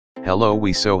Hello,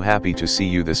 we so happy to see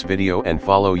you this video and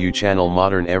follow you channel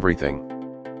Modern Everything.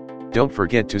 Don't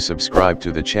forget to subscribe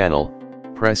to the channel,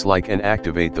 press like and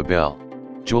activate the bell.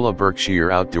 JOOLA Berkshire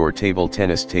Outdoor Table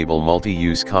Tennis Table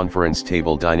Multi-Use Conference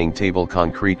Table Dining Table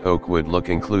Concrete Oak Wood Look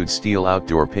includes steel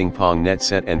outdoor ping pong net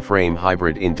set and frame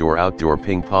hybrid indoor-outdoor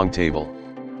ping pong table.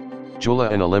 JOOLA,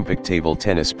 an Olympic table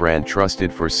tennis brand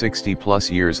trusted for 60 plus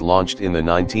years, launched in the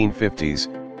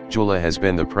 1950s, JOOLA has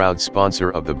been the proud sponsor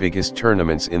of the biggest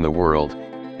tournaments in the world,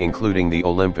 including the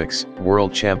Olympics,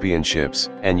 World Championships,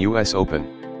 and US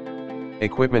Open.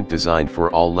 Equipment designed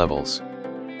for all levels.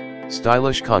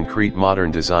 Stylish concrete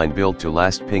modern design built to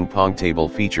last ping pong table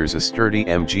features a sturdy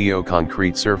MgO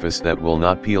concrete surface that will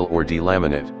not peel or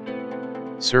delaminate.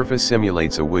 Surface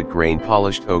simulates a wood grain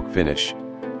polished oak finish.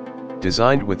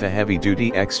 Designed with a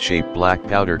heavy-duty X-shaped black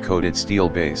powder-coated steel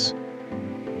base.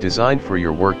 Designed for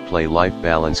your work-play-life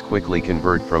balance, quickly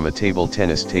convert from a table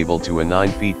tennis table to a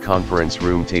 9-feet conference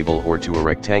room table or to a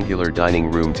rectangular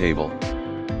dining room table.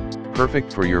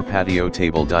 Perfect for your patio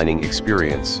table dining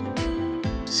experience.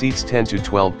 Seats 10 to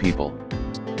 12 people.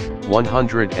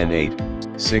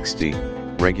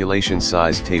 108/60, regulation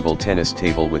size table tennis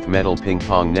table with metal ping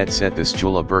pong net set. This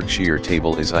JOOLA Berkshire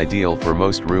table is ideal for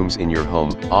most rooms in your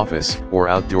home, office, or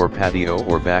outdoor patio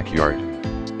or backyard.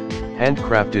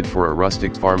 Handcrafted for a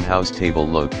rustic farmhouse table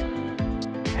look.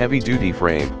 Heavy-duty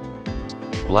frame.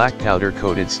 Black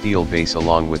powder-coated steel base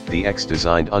along with the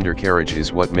X-designed undercarriage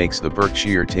is what makes the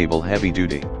Berkshire table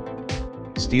heavy-duty.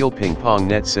 Steel ping pong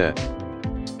net set.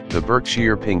 The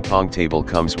Berkshire ping pong table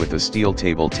comes with a steel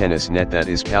table tennis net that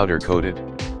is powder-coated.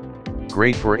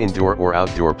 Great for indoor or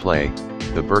outdoor play,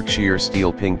 the Berkshire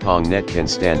steel ping pong net can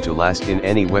stand to last in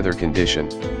any weather condition.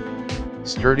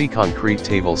 Sturdy concrete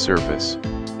table surface.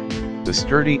 The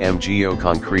sturdy MgO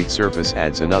concrete surface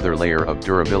adds another layer of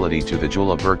durability to the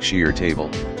JOOLA Berkshire table.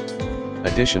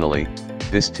 Additionally,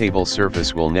 this table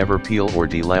surface will never peel or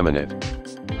delaminate.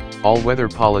 All-weather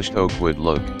polished oak wood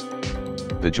look.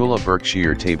 The JOOLA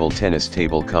Berkshire table tennis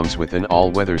table comes with an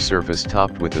all-weather surface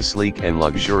topped with a sleek and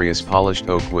luxurious polished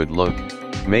oak wood look,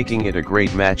 making it a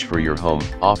great match for your home,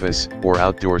 office, or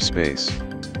outdoor space.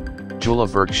 JOOLA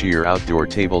Berkshire Outdoor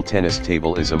Table Tennis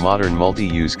Table is a modern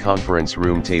multi-use conference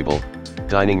room table,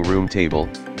 dining room table,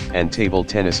 and table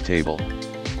tennis table.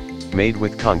 Made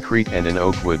with concrete and an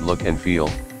oak wood look and feel,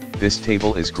 this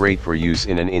table is great for use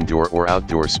in an indoor or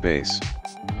outdoor space.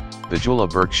 The JOOLA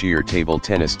Berkshire table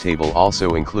tennis table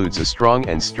also includes a strong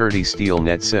and sturdy steel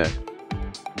net set.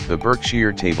 The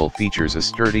Berkshire table features a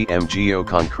sturdy MgO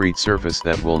concrete surface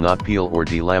that will not peel or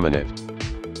delaminate.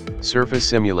 Surface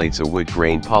simulates a wood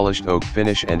grain polished oak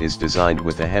finish and is designed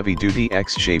with a heavy-duty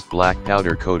X-shaped black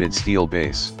powder-coated steel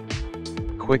base.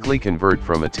 Quickly convert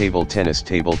from a table tennis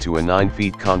table to a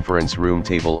 9-feet conference room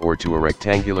table or to a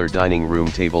rectangular dining room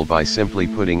table by simply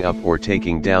putting up or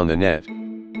taking down the net.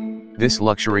 This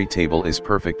luxury table is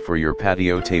perfect for your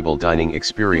patio table dining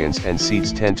experience and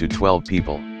seats 10 to 12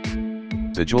 people.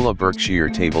 The JOOLA Berkshire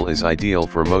table is ideal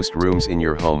for most rooms in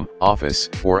your home, office,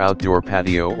 or outdoor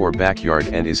patio or backyard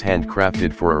and is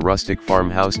handcrafted for a rustic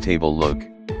farmhouse table look.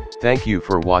 Thank you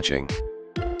for watching.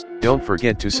 Don't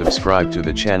forget to subscribe to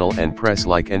the channel and press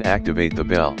like and activate the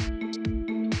bell.